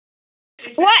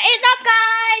What is up,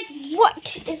 guys?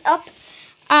 What is up?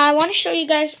 I want to show you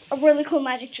guys a really cool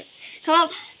magic trick. Come on.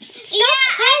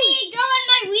 I need to go in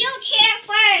my wheelchair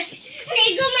first. I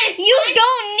need to go in my You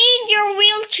don't need your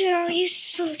wheelchair. You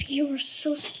are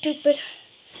so stupid.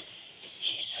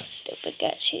 She's so stupid,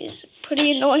 guys. She's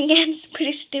pretty annoying and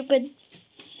pretty stupid.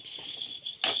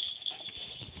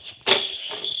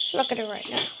 Look at her right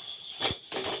now.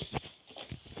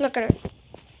 Look at her.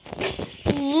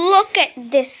 Look at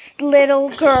this little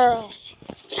girl.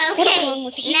 Okay,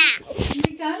 now.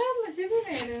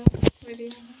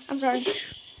 I'm sorry.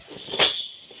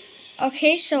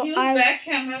 Okay, so Use I'll back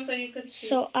camera so you could see.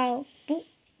 So I'll boop,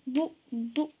 boop,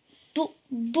 boop, boop,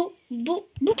 boop, boop,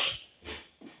 boop.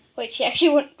 Wait, she actually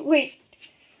went. Wait,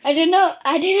 I didn't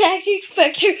actually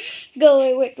expect her to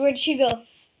go. Wait, where did she go?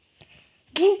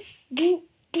 Boop, boop,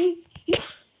 boop, boop.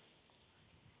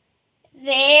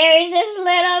 There's this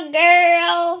little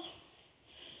girl.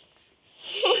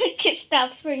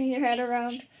 Stop spinning your head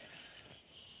around.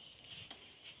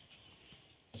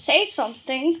 Say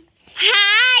something.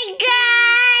 Hi,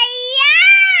 guys!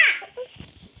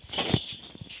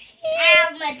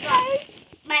 Ow,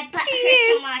 my butt hurts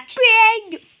so much.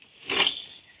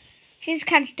 She's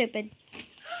kind of stupid.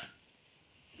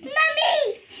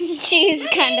 Mommy! She's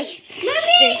kind of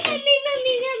stupid. Mommy!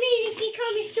 Nikki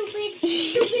called me stupid.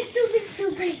 Stupid.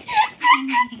 Stupid,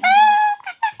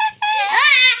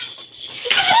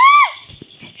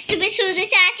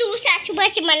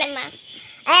 mama.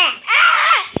 No!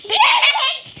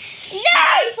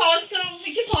 Pause करो,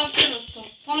 Vicky pause करो उसको.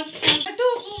 Pause. हटो,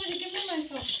 मुझे कितना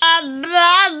message.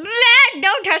 Blah, blah.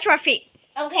 Don't touch my feet.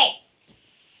 Okay.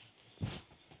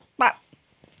 Bop,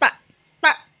 bop,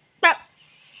 bop, bop.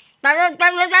 Bop, bop,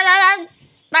 bop, bop, bop,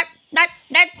 bop,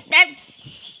 bop, bop, bop.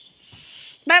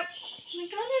 Bop, I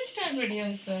can't understand video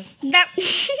is this. bop.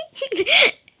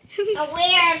 A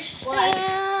weird one.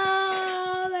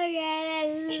 Oh my god, I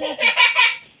love it.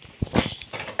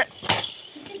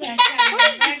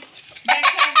 Back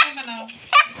camera बनाओ.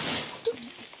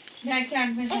 Back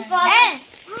camera It's बनाओ. falling.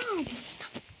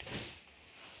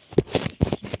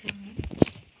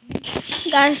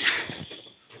 Guys,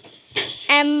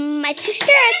 my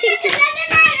sister, I think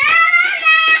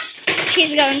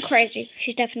she's going crazy.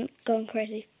 She's definitely going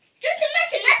crazy.